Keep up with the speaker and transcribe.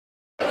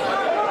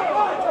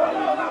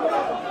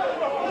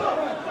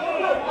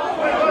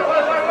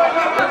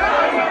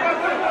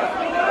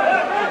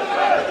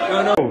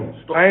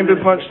ain't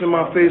been punched in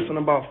my face in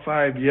about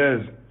 5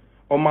 years.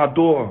 On my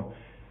daughter.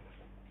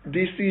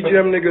 These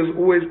CGM niggas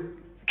always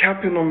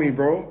capping on me,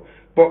 bro.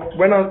 But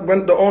when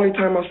the only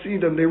time I see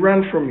them, they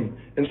ran from me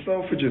in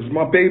Selfridges.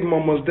 My baby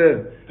mum was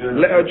there.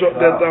 Let her drop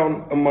that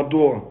down on my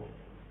door.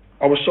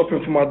 I was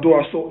shopping for my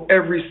door. I saw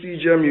every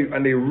CGM youth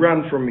and they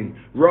ran from me.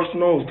 Russ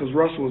knows because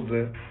Russ was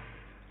there.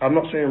 I'm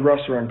not saying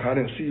Russ ran because I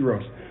didn't see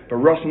Russ. But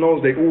Russ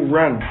knows they all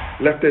ran,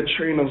 left their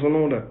trainers and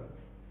all that.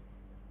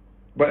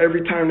 But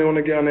every time they want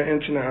to get on the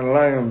internet and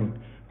lie on me,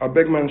 I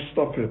beg man,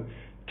 stop it.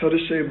 Tell the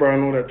shade bar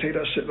and all that, take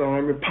that shit down,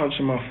 let me punch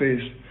in my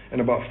face in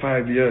about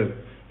 5 years.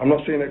 I'm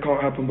not saying it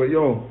can't happen, but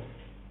yo,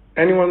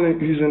 anyone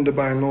who's in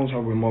Dubai knows how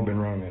we're mobbing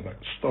around here. Like,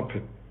 stop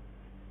it.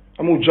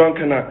 I'm all drunk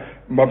and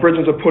that. My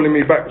brethren are pulling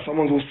me back.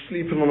 Someone's all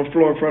sleeping on the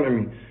floor in front of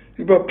me.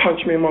 You better punch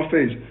me in my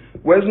face.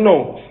 Where's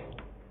Nose?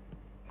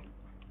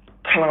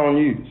 Clown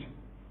youths.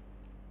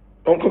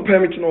 Don't compare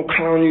me to no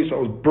clown youths that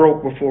was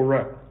broke before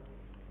rap.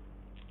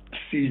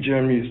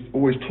 CGM youths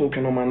always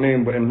talking on my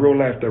name, but in real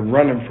life they're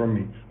running from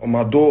me, on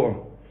my daughter.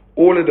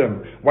 All of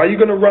them. Why are you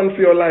going to run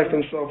for your life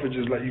in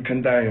Selfridges like you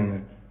can die in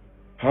there?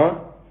 Huh?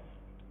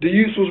 The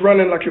youths was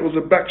running like it was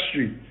a back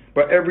street,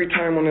 but every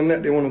time on the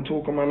net they want to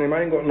talk on my name.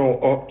 I ain't got no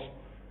ops.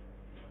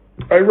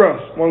 Hey Russ,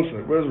 one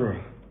sec, where's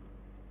Russ?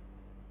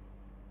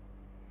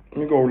 Let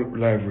me go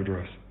live with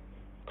Russ.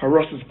 Cause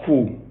Russ is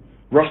cool.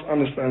 Russ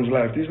understands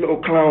life. These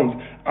little clowns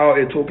out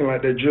here talking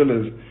like they're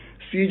drillers.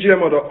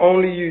 CGM are the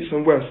only youths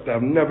in West that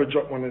have never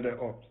dropped one of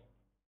their ops.